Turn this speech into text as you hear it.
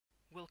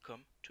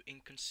welcome to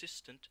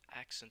Inconsistent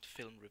Accent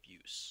Film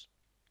Reviews.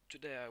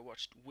 Today I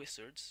watched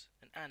Wizards,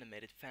 an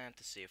animated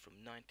fantasy from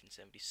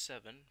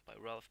 1977 by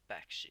Ralph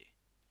Bakshi.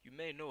 You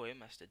may know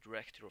him as the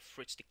director of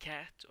Fritz the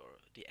Cat or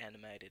the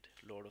animated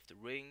Lord of the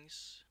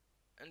Rings,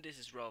 and this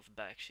is Ralph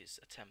Bakshi's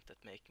attempt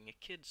at making a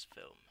kids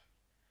film.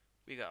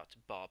 We got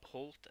Bob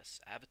Holt as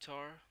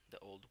Avatar, the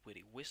old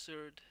witty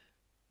wizard,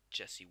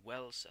 Jesse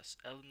Wells as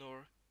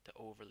Eleanor, the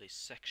overly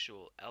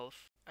sexual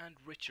elf, and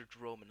Richard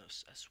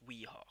Romanus as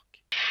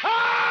Weehawk.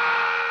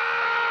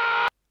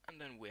 And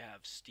then we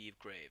have Steve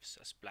Graves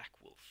as Black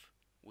Wolf,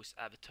 who is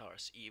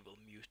Avatar's evil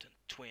mutant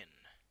twin.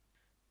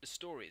 The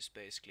story is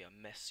basically a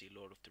messy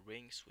Lord of the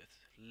Rings with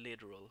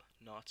literal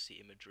Nazi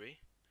imagery.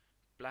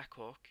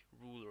 Blackhawk,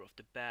 ruler of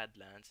the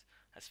Badlands,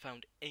 has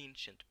found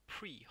ancient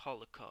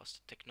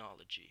pre-Holocaust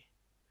technology,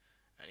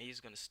 and he's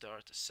gonna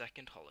start a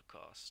second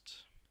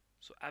Holocaust.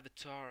 So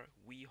Avatar,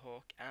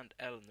 Weehawk, and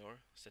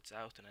Eleanor sets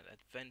out on an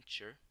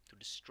adventure to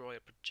destroy a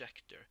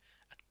projector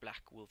at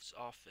Black Wolf's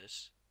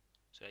office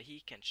so that he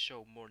can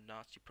show more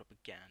Nazi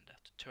propaganda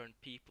to turn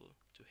people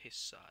to his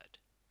side.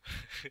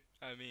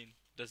 I mean,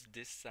 does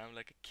this sound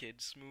like a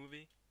kids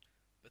movie?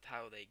 But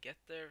how they get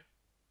there?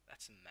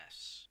 That's a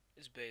mess.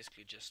 It's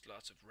basically just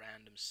lots of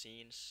random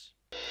scenes.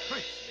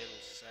 Fritz! Little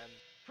Sam.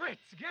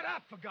 Fritz, get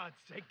up, for God's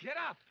sake, get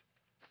up!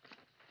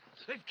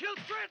 They've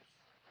killed Fritz!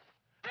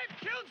 They've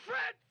killed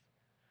Fritz!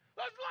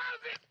 Those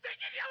lousy,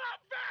 stinking yellow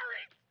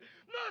fairies!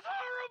 Those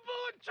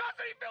horrible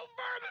atrocity-filled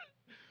vermin!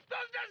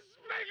 Those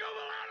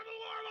despicable animal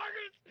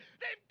warmongers!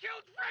 They've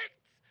killed Fritz!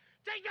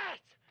 Take that!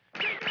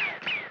 Take that!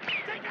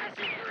 Take that,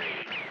 you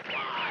green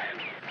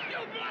slime! You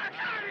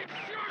black-hearted,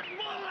 short,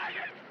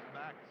 bull-legged!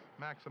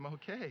 Max, I'm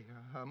okay.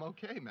 I'm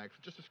okay, Max.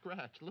 Just a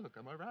scratch. Look,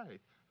 I'm all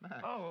right.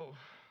 Max. Oh,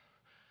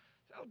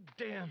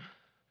 damn.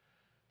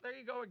 There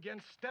you go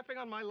again, stepping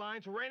on my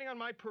lines, raining on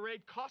my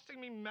parade, costing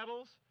me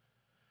medals.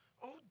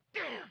 Oh,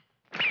 damn!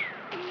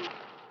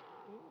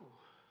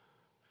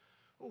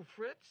 Ooh,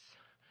 Fritz?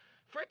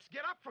 Fritz,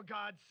 get up, for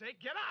God's sake,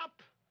 get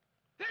up!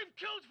 They've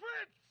killed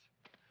Fritz!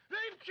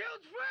 They've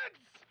killed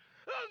Fritz!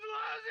 Those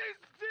lousy,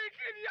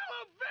 stinking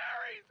yellow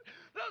fairies!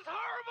 Those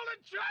horrible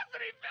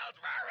atrocity-filled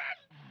vermin!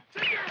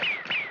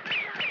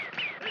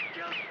 They've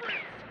killed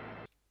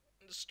Fritz!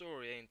 The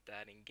story ain't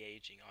that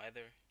engaging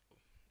either,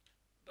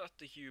 but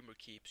the humor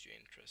keeps you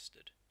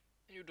interested.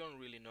 And you don't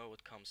really know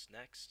what comes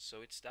next,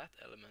 so it's that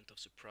element of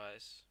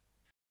surprise.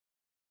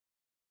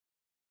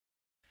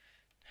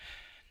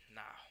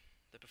 Now,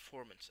 the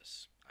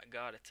performances, I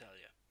gotta tell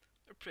ya,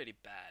 they're pretty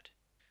bad.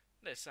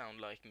 They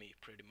sound like me,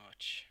 pretty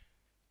much.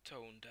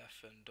 Tone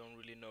deaf and don't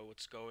really know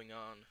what's going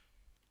on.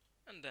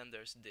 And then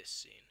there's this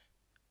scene.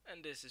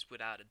 And this is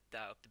without a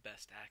doubt the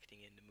best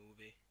acting in the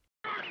movie.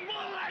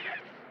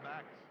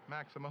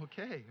 Max, I'm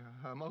okay.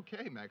 I'm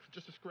okay, Max.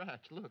 Just a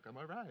scratch. Look, I'm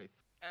all right.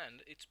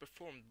 And it's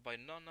performed by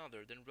none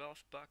other than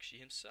Ralph Bakshi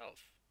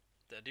himself,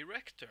 the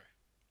director.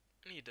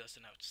 And he does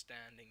an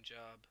outstanding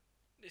job.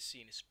 This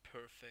scene is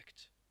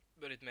perfect,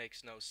 but it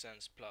makes no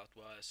sense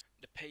plot-wise.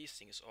 The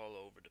pacing is all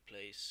over the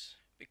place,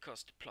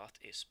 because the plot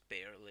is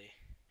barely.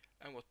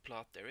 And what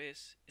plot there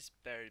is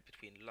buried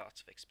between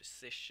lots of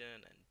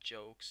exposition and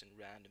jokes and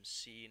random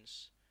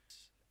scenes.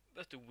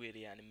 But the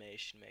witty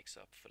animation makes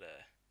up for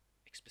the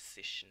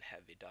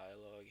exposition-heavy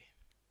dialogue.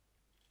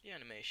 The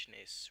animation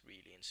is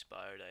really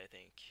inspired, I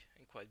think,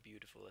 and quite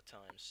beautiful at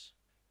times.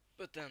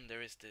 But then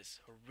there is this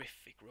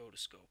horrific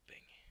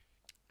rotoscoping.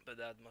 But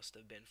that must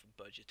have been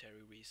for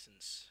budgetary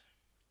reasons,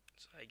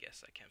 so I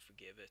guess I can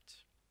forgive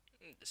it.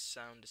 The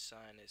sound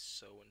design is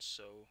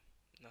so-and-so,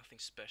 nothing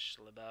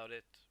special about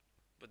it.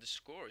 But the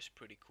score is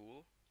pretty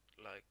cool,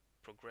 like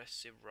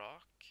progressive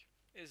rock.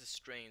 It is a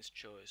strange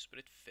choice, but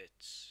it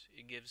fits.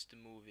 It gives the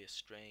movie a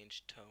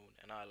strange tone,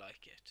 and I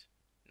like it.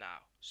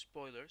 Now,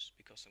 spoilers,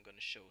 because I'm gonna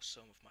show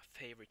some of my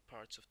favorite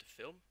parts of the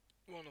film.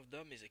 One of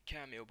them is a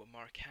cameo by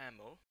Mark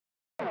Hamill.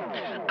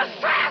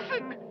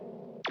 Assassin!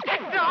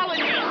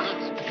 Technology!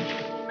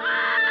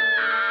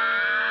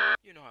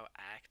 You know how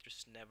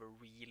actors never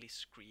really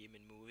scream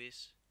in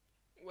movies?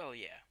 Well,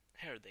 yeah,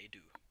 here they do.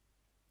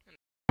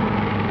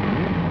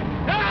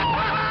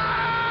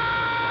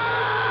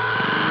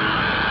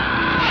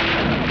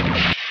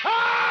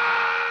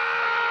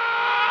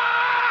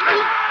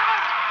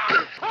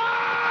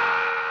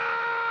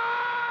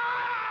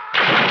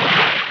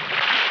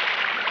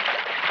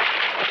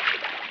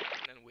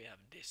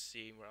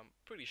 Scene where I'm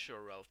pretty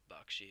sure Ralph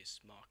Bakshi is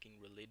mocking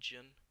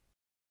religion.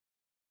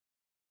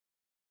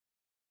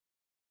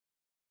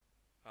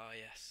 Ah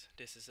yes,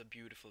 this is a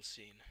beautiful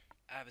scene.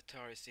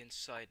 Avatar is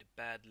inside the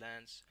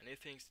Badlands and he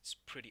thinks it's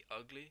pretty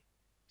ugly,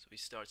 so he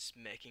starts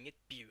making it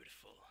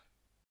beautiful.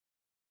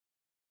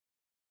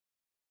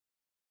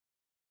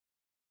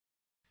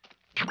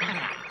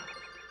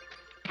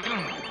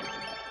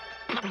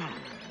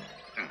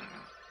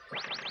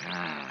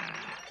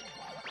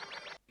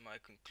 My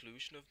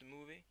conclusion of the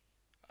movie?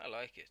 I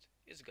like it.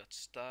 It's got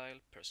style,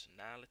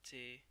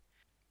 personality,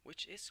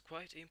 which is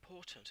quite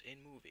important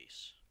in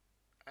movies.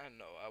 And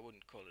no, I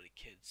wouldn't call it a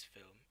kids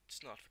film.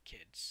 It's not for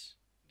kids.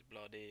 The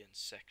bloody and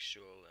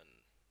sexual and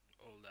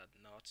all that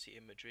Nazi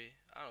imagery.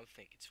 I don't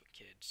think it's for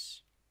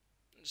kids.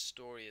 The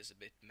story is a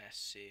bit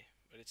messy,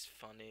 but it's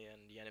funny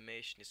and the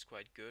animation is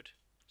quite good,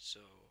 so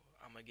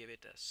I'm gonna give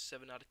it a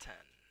 7 out of 10.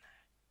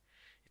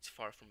 It's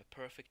far from a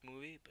perfect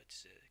movie, but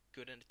it's a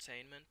good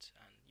entertainment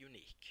and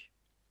unique.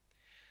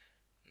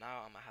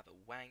 Now I'm gonna have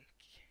a wank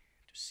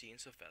to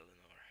Scenes of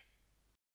Eleanor.